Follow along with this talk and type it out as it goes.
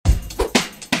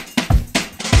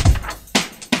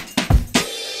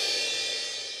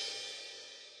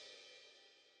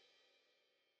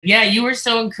Yeah, you were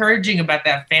so encouraging about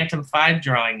that Phantom 5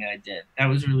 drawing I did. That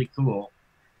was really cool.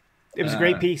 It was a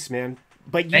great Uh, piece, man.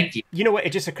 But Thank you. you know what?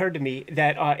 It just occurred to me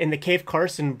that in the Cave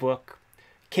Carson book,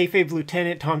 kayfabe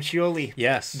Lieutenant Tom Scioli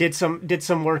Yes. did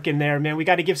some work in there, man. We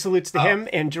got to give salutes to Oh, him.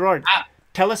 And Gerard, ah,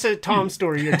 tell us a Tom dude,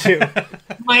 story or two,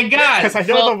 my because God. I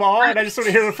know Well, them all, and I just want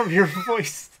to hear them from your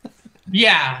voice.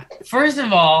 yeah. First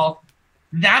of all,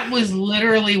 that was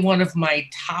literally one of my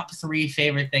top three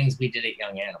favorite things we did at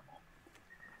Young Animal.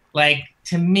 Like,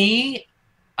 to me,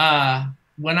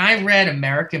 when I read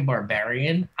American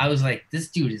Barbarian, I was like, this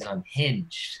dude is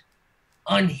unhinged.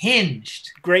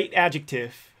 Unhinged. Great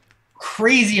adjective.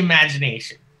 Crazy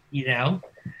imagination, you know?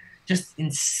 Just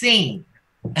insane.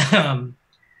 Um,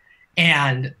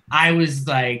 and I was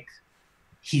like,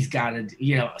 he's got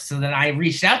to, So then I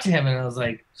reached out to him and I was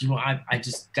like, I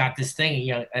just got this thing,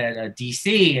 at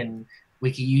DC, and we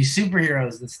could use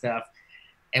superheroes and stuff.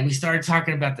 And we started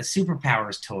talking about the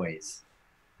superpowers toys.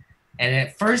 And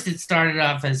at first it started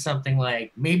off as something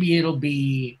like, maybe it'll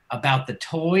be about the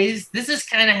toys. This is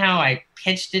kind of how I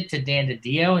pitched it to Dan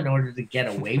DiDio in order to get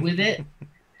away with it.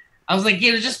 I was like,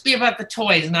 it'll just be about the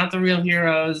toys, not the real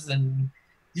heroes. And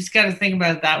you just got to think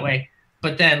about it that way.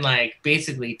 But then, like,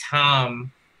 basically,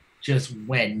 Tom just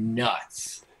went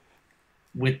nuts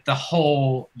with the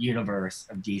whole universe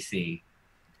of DC.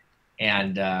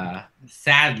 And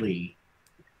sadly,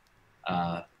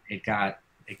 it got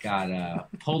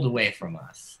pulled away from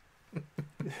us.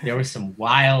 There was some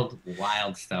wild,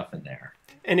 wild stuff in there.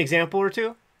 An example or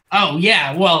two? Oh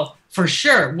yeah, well, for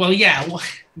sure. Well, yeah,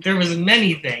 there was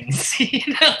many things.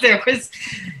 There was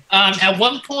at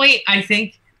one point I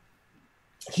think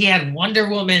he had Wonder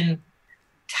Woman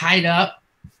tied up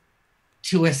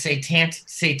to a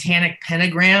satanic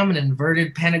pentagram, an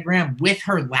inverted pentagram, with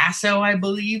her lasso, I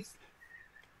believe.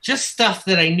 Just stuff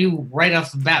that I knew right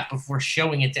off the bat before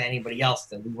showing it to anybody else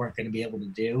that we weren't going to be able to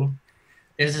do.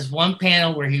 There's this one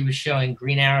panel where he was showing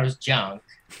Green Arrow's junk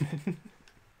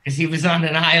because he was on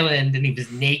an island and he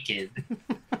was naked,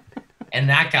 and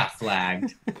that got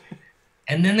flagged.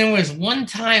 And then there was one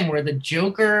time where the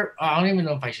Joker, I don't even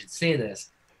know if I should say this.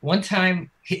 One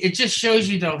time, it just shows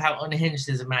you, though, how unhinged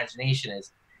his imagination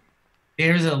is.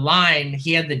 There's a line,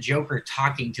 he had the Joker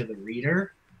talking to the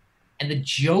reader, and the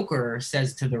Joker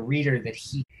says to the reader that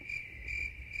he...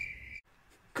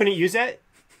 Couldn't use that?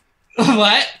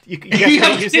 What? You guys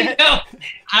couldn't use that?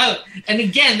 No. And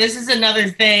again, this is another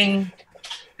thing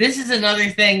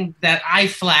that I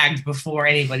flagged before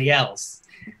anybody else.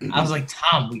 I was like,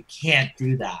 Tom, we can't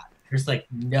do that. There's like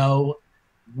no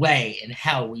way in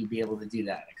hell we'd be able to do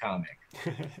that in a comic.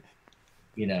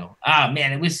 Oh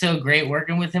man, it was so great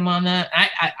working with him on that.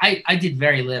 I did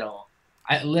very little.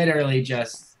 I literally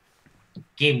just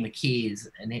gave him the keys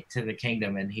and to the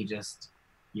kingdom, and he just,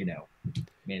 made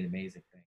it amazing.